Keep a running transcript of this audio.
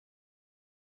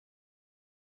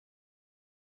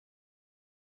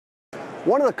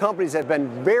One of the companies that's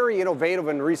been very innovative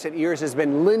in recent years has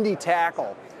been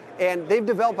Lindy-ICAST, and they've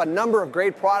developed a number of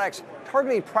great products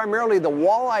targeting primarily the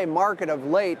walleye market of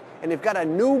late, and they've got a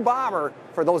new bobber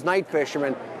for those night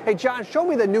fishermen. Hey John, show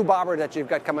me the new bobber that you've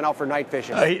got coming out for night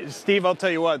fishing. Hey, Steve, I'll tell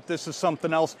you what, this is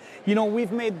something else. You know,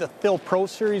 we've made the Thill Pro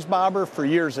Series bobber for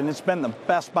years, and it's been the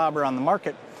best bobber on the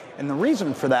market. And the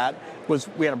reason for that was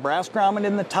we had a brass grommet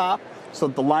in the top so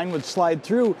that the line would slide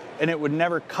through and it would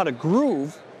never cut a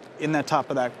groove in the top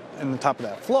of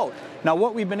that float. Now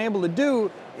what we've been able to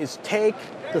do is take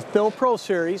the Thill Pro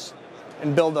Series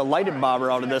and build a lighted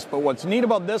bobber out of this, but what's neat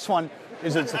about this one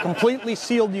is it's a completely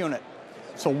sealed unit.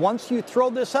 So once you throw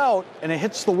this out and it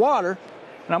hits the water,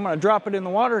 and I'm going to drop it in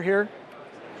the water here,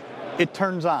 it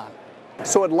turns on.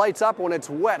 So it lights up when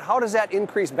it's wet. How does that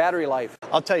increase battery life?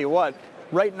 I'll tell you what,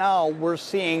 right now we're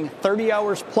seeing 30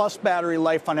 hours plus battery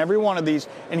life on every one of these,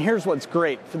 and here's what's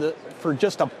great. For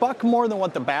just $1 more than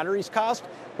what the batteries cost,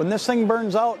 when this thing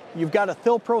burns out, you've got a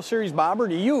Thill Pro Series bobber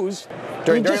to use.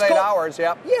 During late hours,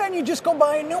 yeah. Yeah, and you just go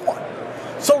buy a new one.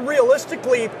 So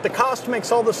realistically, the cost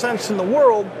makes all the sense in the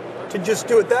world to just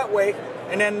do it that way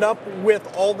and end up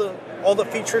with all the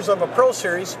features of a Pro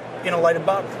Series in a lighted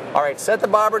bobber. All right, set the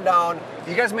bobber down.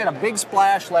 You guys made a big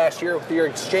splash last year with your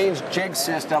Exchange jig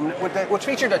system, which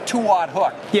featured a 2-aught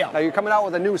hook. Yeah. Now you're coming out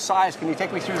with a new size. Can you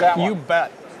take me through that one? You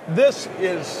bet. This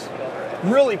is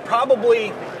really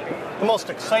probably the most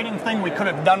exciting thing we could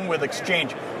have done with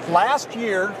Exchange. Last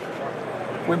year,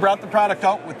 we brought the product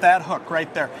out with that hook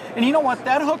right there. And you know what?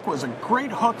 That hook was a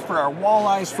great hook for our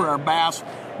walleyes, for our bass,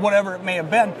 whatever it may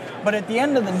have been. But at the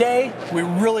end of the day, we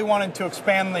really wanted to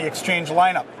expand the Exchange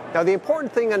lineup. Now the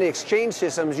important thing on the Exchange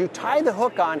system is you tie the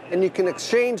hook on and you can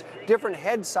exchange different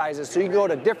head sizes, so you can go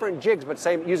to different jigs but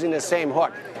using the same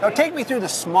hook. Now take me through the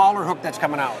smaller hook that's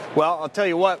coming out. Well, I'll tell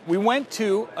you what, we went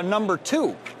to a number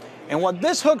 2. And what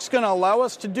this hook's going to allow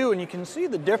us to do, and you can see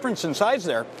the difference in size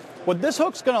there, what this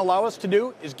hook's going to allow us to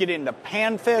do is get into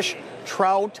panfish,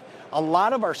 trout, a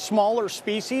lot of our smaller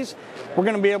species. We're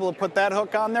going to be able to put that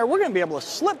hook on there. We're going to be able to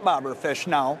slip bobber fish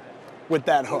now with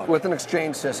that hook. With an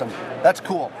Exchange system. That's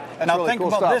cool. That's now really think cool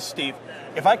about stuff. this, Steve.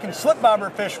 If I can slip bobber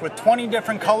fish with 20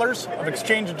 different colors of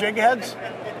Exchange jig heads,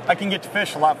 I can get to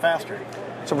fish a lot faster.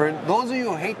 So for those of you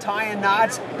who hate tying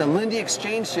knots, the Lindy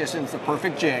Exchange system is the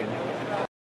perfect jig.